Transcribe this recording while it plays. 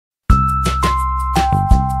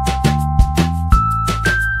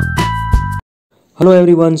Hello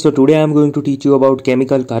everyone, so today I am going to teach you about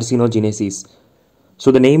chemical carcinogenesis.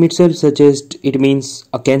 So the name itself suggests it means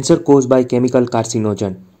a cancer caused by chemical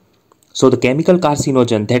carcinogen. So the chemical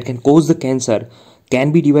carcinogen that can cause the cancer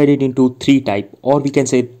can be divided into three types, or we can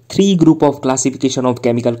say three group of classification of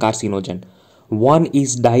chemical carcinogen. One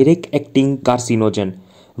is direct acting carcinogen,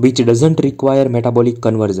 which doesn't require metabolic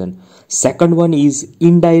conversion. Second one is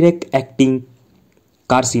indirect acting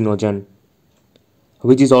carcinogen,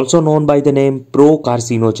 which is also known by the name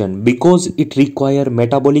pro-carcinogen because it requires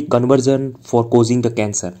metabolic conversion for causing the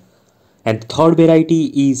cancer. And the third variety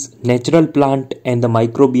is natural plant and the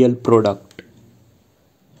microbial product.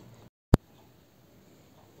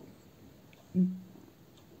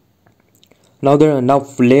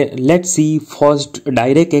 Let's see first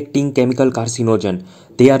direct acting chemical carcinogen.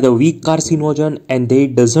 They are the weak carcinogen and they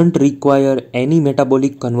doesn't require any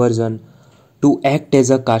metabolic conversion to act as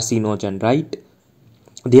a carcinogen, right?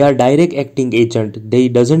 They are direct acting agent. They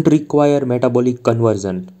doesn't require metabolic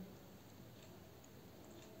conversion.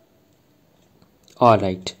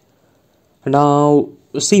 Alright. Now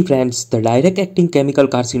see friends, the direct acting chemical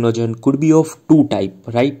carcinogen could be of two type,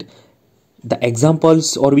 right? The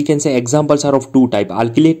examples, or we can say examples, are of two type: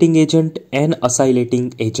 alkylating agent and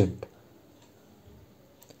acylating agent.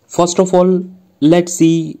 First of all, let's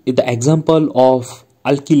see the example of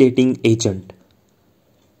alkylating agent.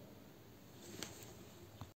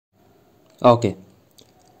 Okay,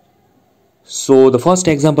 so the first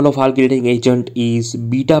example of alkylating agent is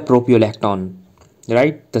beta propiolactone,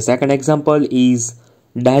 right? The second example is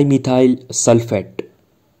dimethyl sulfate.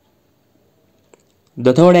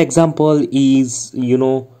 The third example is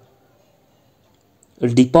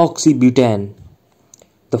depoxybutane.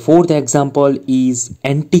 The fourth example is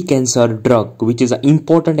anti-cancer drug, which is an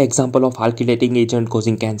important example of alkylating agent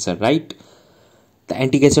causing cancer, right? The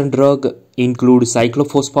anti-cancer drug include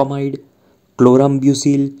cyclophosphamide,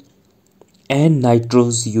 chlorambucil and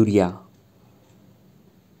nitrosourea,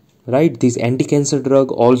 right? This anti-cancer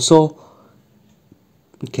drug also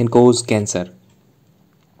can cause cancer.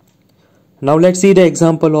 Now let's see the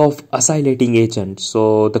example of acylating agent.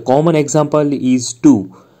 So the common example is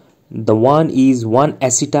two. The one is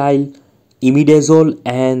 1-acetyl imidazole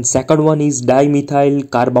and second one is dimethyl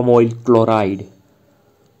carbamoyl chloride.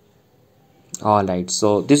 Alright,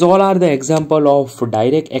 so these all are the example of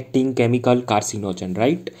direct acting chemical carcinogen,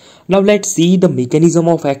 right? Now let's see the mechanism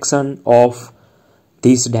of action of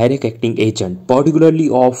this direct acting agent,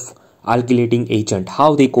 particularly of alkylating agent,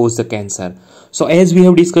 how they cause the cancer. So as we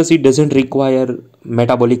have discussed, it doesn't require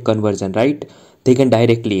metabolic conversion, right? They can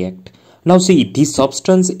directly act. Now see, this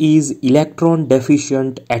substance is electron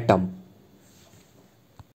deficient atom.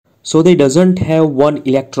 So they doesn't have one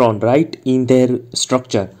electron, right, in their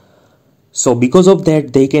structure. So because of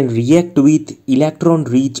that, they can react with electron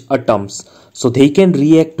rich atoms. So they can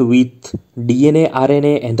react with DNA,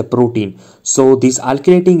 RNA and the protein. So this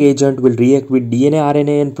alkylating agent will react with DNA,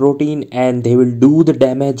 RNA and protein and they will do the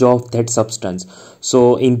damage of that substance.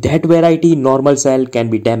 So in that variety, normal cell can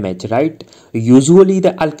be damaged, right? Usually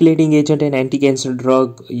the alkylating agent and anti-cancer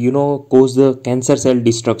drug, cause the cancer cell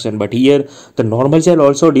destruction. But here the normal cell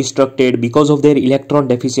also destructed because of their electron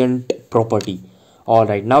deficient property.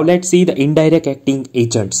 Alright, now let's see the indirect acting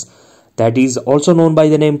agents. That is also known by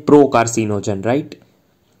the name pro-carcinogen, right?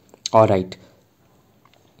 Alright.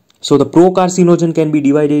 So the pro-carcinogen can be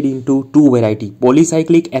divided into two varieties: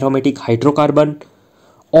 polycyclic aromatic hydrocarbon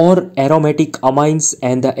or aromatic amines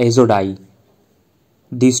and the azodine.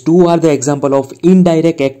 These two are the example of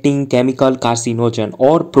indirect acting chemical carcinogen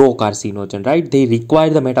or pro-carcinogen, right? They require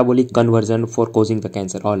the metabolic conversion for causing the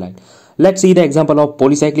cancer. Alright. Let's see the example of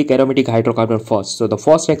polycyclic aromatic hydrocarbon first. So the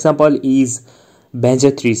first example is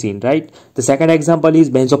benzothreonine, right? The second example is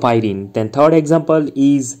benzopyrene. Then third example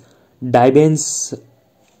is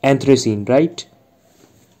dibenzanthracene, right?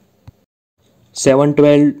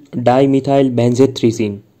 7,12 dimethyl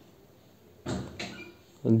benzothreonine.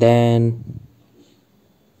 Then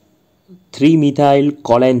 3-methyl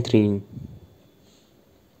cholanthine.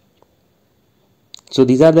 So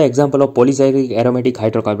these are the example of polycyclic aromatic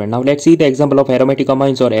hydrocarbon. Now let's see the example of aromatic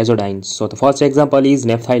amines or azodines. So the first example is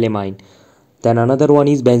naphthylamine. Then another one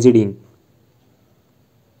is benzidine.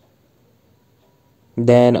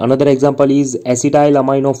 Then another example is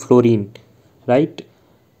acetylaminofluorine, right?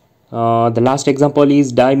 The last example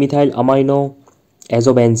is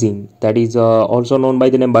dimethylaminoazobenzene. That is also known by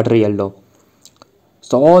the name butter yellow.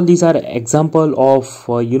 So all these are example of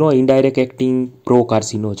indirect acting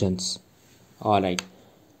pro-carcinogens. Alright.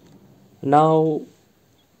 Now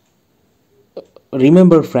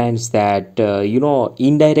remember friends that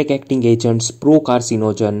indirect acting agents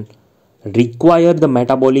pro-carcinogen require the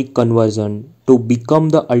metabolic conversion to become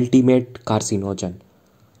the ultimate carcinogen,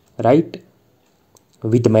 right?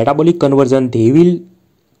 With metabolic conversion, they will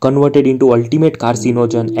convert it into ultimate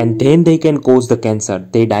carcinogen, and then they can cause the cancer.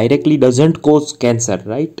 They directly doesn't cause cancer,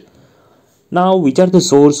 right? Now, which are the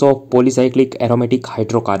source of polycyclic aromatic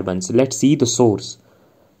hydrocarbons? Let's see the source.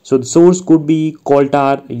 So the source could be coal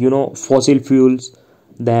tar, fossil fuels,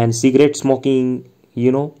 then cigarette smoking,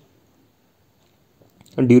 during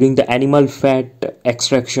the animal fat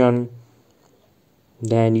extraction,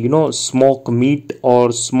 then smoke meat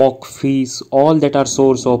or smoke fish, all that are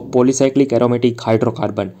source of polycyclic aromatic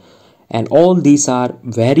hydrocarbon, and all these are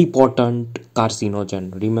very potent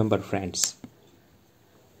carcinogen, remember friends.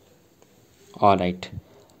 All right,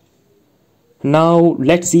 now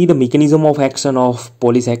let's see the mechanism of action of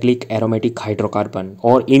polycyclic aromatic hydrocarbon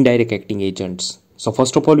or indirect acting agents. So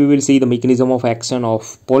first of all, we will see the mechanism of action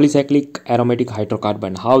of polycyclic aromatic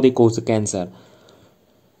hydrocarbon, how they cause the cancer.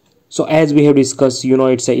 So as we have discussed,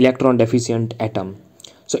 it's an electron deficient atom.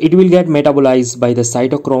 So it will get metabolized by the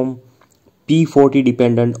cytochrome P40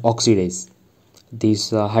 dependent oxidase.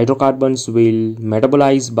 These hydrocarbons will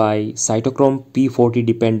metabolize by cytochrome P40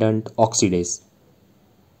 dependent oxidase.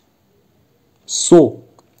 So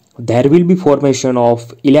there will be formation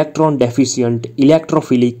of electron deficient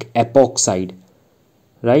electrophilic epoxide,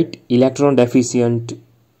 right? Electron deficient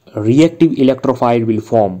reactive electrophile will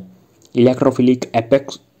form. Electrophilic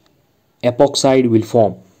epoxide will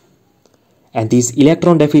form, and this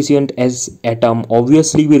electron deficient as atom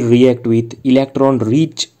obviously will react with electron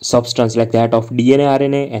rich substance like that of DNA,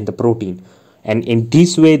 RNA and the protein, and in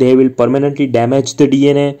this way they will permanently damage the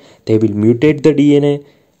DNA, they will mutate the DNA,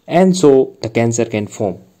 and so the cancer can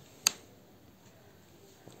form.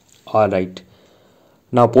 Alright,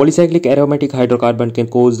 now polycyclic aromatic hydrocarbon can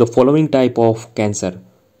cause the following type of cancer.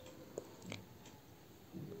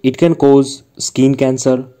 It can cause skin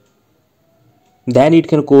cancer, then it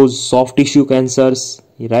can cause soft tissue cancers,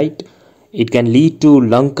 right? It can lead to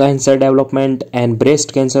lung cancer development, and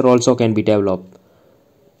breast cancer also can be developed.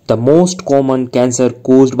 The most common cancer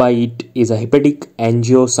caused by it is a hepatic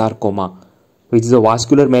angiosarcoma, which is a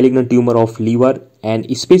vascular malignant tumor of liver, and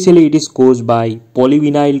especially it is caused by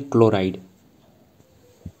polyvinyl chloride.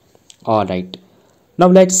 Alright, now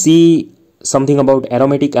let's see something about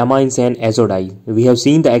aromatic amines and azodye. We have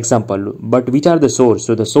seen the example, but which are the source?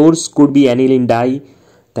 So the source could be aniline dye,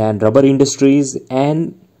 then rubber industries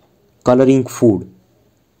and coloring food.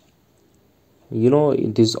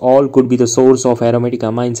 This all could be the source of aromatic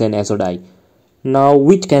amines and azodye. Now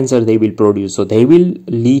which cancer they will produce? So they will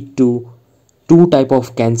lead to two type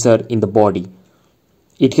of cancer in the body.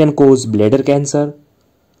 It can cause bladder cancer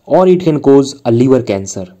or it can cause a liver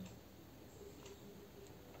cancer.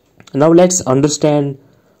 Now let's understand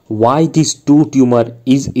why this two tumor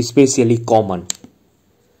is especially common.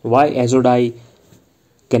 Why azodye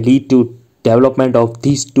can lead to development of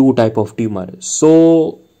these two type of tumor.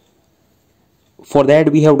 So for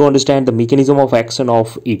that we have to understand the mechanism of action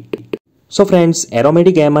of it. So friends,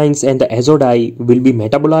 aromatic amines and the azodye will be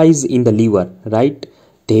metabolized in the liver, right?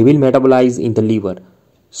 They will metabolize in the liver.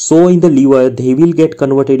 So in the liver they will get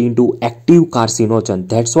converted into active carcinogen.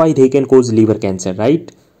 That's why they can cause liver cancer, right?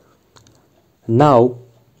 Now,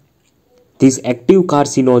 this active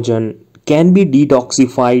carcinogen can be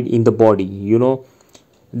detoxified in the body.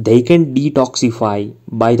 They can detoxify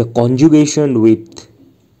by the conjugation with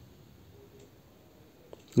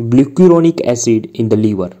glucuronic acid in the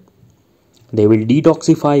liver. They will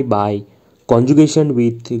detoxify by conjugation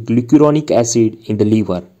with glucuronic acid in the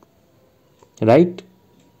liver, right?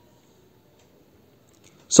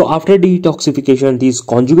 So after detoxification, this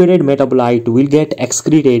conjugated metabolite will get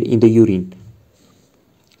excreted in the urine.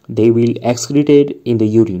 They will excrete in the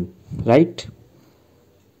urine, right?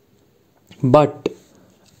 But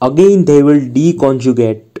again they will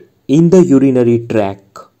deconjugate in the urinary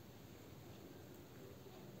tract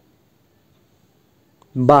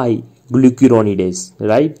by glucuronidase,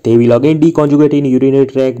 right? They will again deconjugate in urinary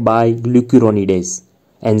tract by glucuronidase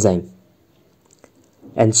enzyme.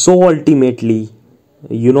 And so ultimately,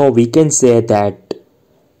 we can say that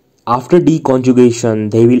after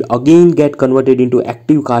deconjugation, they will again get converted into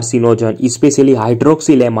active carcinogen, especially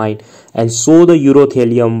hydroxylamine, and so the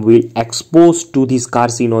urothelium will expose to this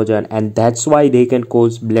carcinogen, and that's why they can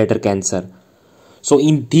cause bladder cancer. So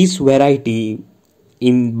in this variety,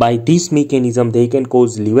 by this mechanism, they can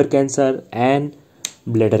cause liver cancer and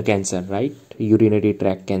bladder cancer, right? Urinary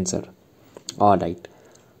tract cancer. Alright.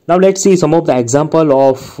 Now let's see some of the example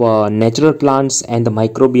of natural plants and the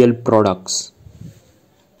microbial products.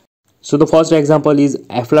 So the first example is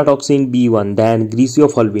aflatoxin B1, then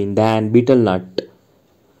griseofulvin, then betel nut,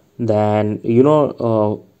 then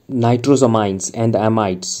nitrosamines and the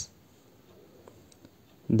amides,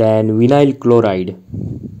 then vinyl chloride,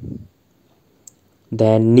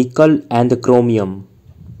 then nickel and the chromium,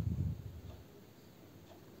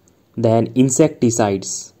 then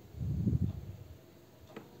insecticides,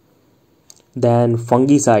 then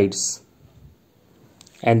fungicides,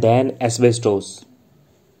 and then asbestos.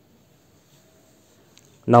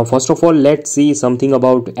 Now first of all, let's see something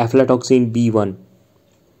about aflatoxin B1.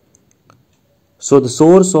 So the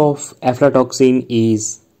source of aflatoxin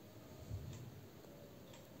is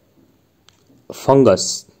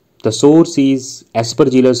fungus. The source is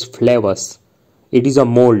Aspergillus flavus. It is a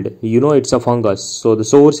mold, it's a fungus. So the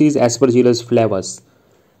source is Aspergillus flavus.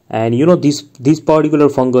 And this particular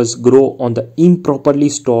fungus grow on the improperly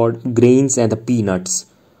stored grains and the peanuts.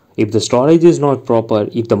 If the storage is not proper,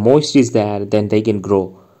 if the moisture is there, then they can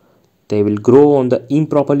grow. They will grow on the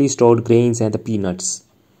improperly stored grains and the peanuts.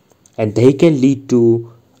 And they can lead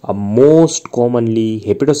to a most commonly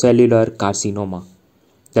hepatocellular carcinoma.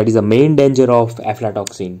 That is the main danger of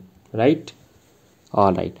aflatoxin, right?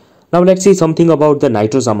 Alright. Now let's see something about the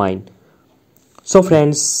nitrosamine. So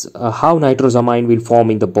friends, how nitrosamine will form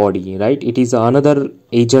in the body, right? It is another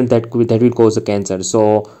agent that will cause the cancer.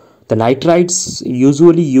 So the nitrites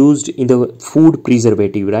usually used in the food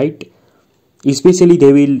preservative, right? Especially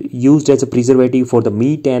they will used as a preservative for the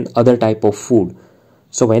meat and other type of food.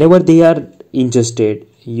 So whenever they are ingested,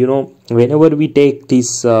 whenever we take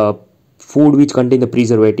this food which contain the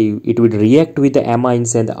preservative, it will react with the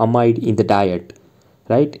amines and the amide in the diet,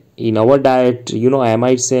 right? In our diet,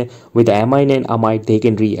 amides with amine and amide, they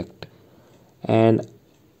can react. And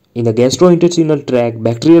in the gastrointestinal tract,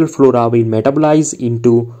 bacterial flora will metabolize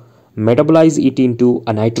it into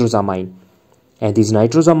a nitrosamine. And this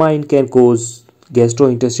nitrosamine can cause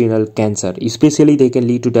gastrointestinal cancer. Especially they can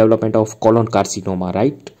lead to development of colon carcinoma,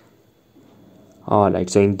 right? Alright,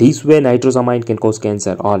 so in this way nitrosamine can cause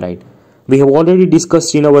cancer. Alright. We have already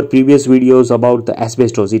discussed in our previous videos about the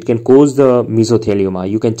asbestos. It can cause the mesothelioma.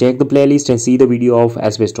 You can check the playlist and see the video of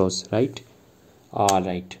asbestos, right?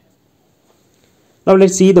 Alright. Now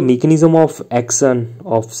let's see the mechanism of action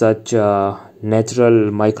of such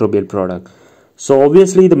natural microbial product. So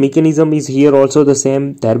obviously the mechanism is here also the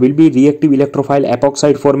same. There will be reactive electrophile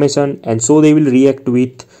epoxide formation, and so they will react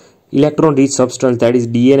with electron rich substance, that is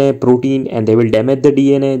DNA, protein, and they will damage the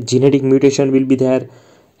DNA. Genetic mutation will be there,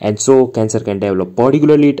 and so cancer can develop.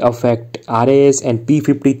 Particularly it affect RAS and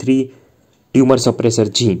P53 tumor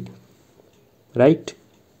suppressor gene, right?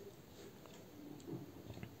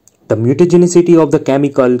 The mutagenicity of the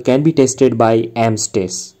chemical can be tested by Ames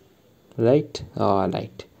test, right?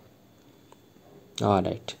 Alright.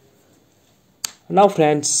 Now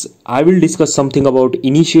friends, I will discuss something about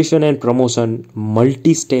initiation and promotion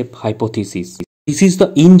multi-step hypothesis. This is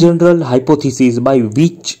the in general hypothesis by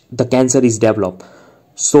which the cancer is developed.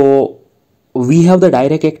 So we have the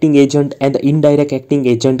direct acting agent and the indirect acting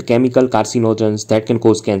agent chemical carcinogens that can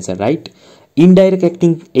cause cancer, right? Indirect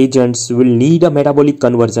acting agents will need a metabolic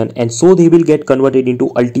conversion, and so they will get converted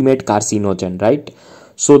into ultimate carcinogen, right?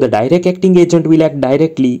 So the direct acting agent will act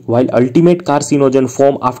directly, while ultimate carcinogen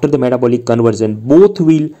form after the metabolic conversion. Both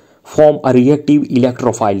will form a reactive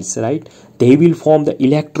electrophiles, right? They will form the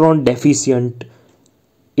electron deficient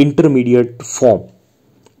intermediate form.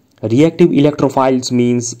 Reactive electrophiles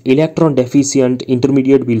means electron deficient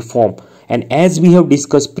intermediate will form. And as we have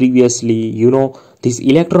discussed previously, this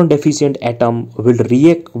electron deficient atom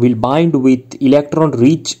will bind with electron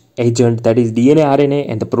rich agent, that is DNA, RNA,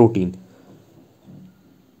 and the protein.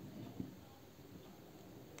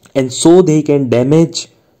 And so they can damage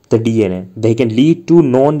the DNA. They can lead to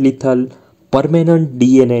non-lethal permanent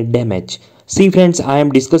DNA damage. See friends, I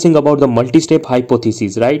am discussing about the multi-step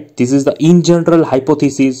hypothesis, right? This is the in general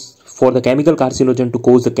hypothesis for the chemical carcinogen to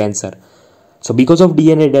cause the cancer. So because of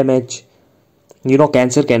DNA damage,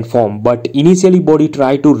 cancer can form. But initially body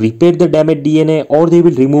try to repair the damaged DNA, or they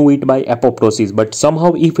will remove it by apoptosis. But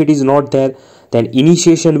somehow if it is not there, then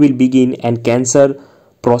initiation will begin and cancer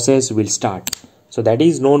process will start. So that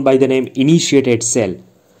is known by the name initiated cell.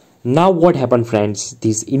 Now what happened friends,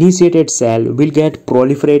 this initiated cell will get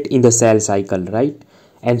proliferate in the cell cycle, right?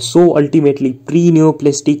 And so ultimately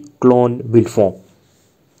pre-neoplastic clone will form.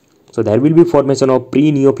 So there will be formation of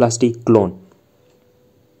pre-neoplastic clone.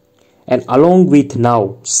 And along with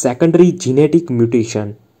now secondary genetic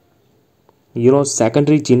mutation,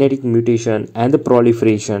 secondary genetic mutation and the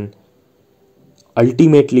proliferation,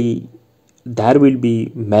 ultimately there will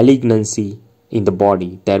be malignancy in the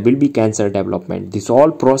body. There will be cancer development. This all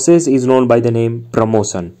process is known by the name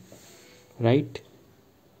promotion, right?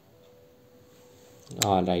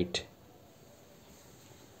 Alright.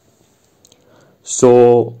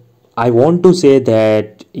 So I want to say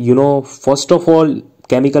that, first of all,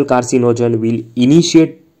 chemical carcinogen will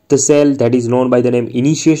initiate the cell, that is known by the name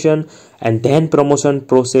initiation, and then promotion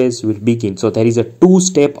process will begin. So there is a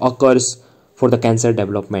two-step occurs for the cancer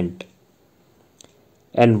development.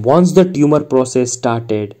 And once the tumor process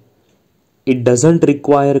started, it doesn't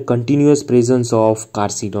require continuous presence of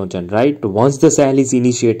carcinogen, right? Once the cell is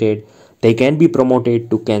initiated, they can be promoted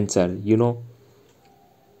to cancer.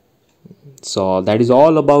 So that is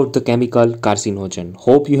all about the chemical carcinogen.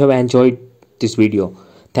 Hope you have enjoyed this video.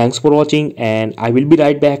 Thanks for watching, and I will be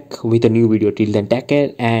right back with a new video. Till then, take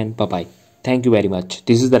care and bye bye. Thank you very much.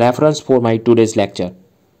 This is the reference for my today's lecture.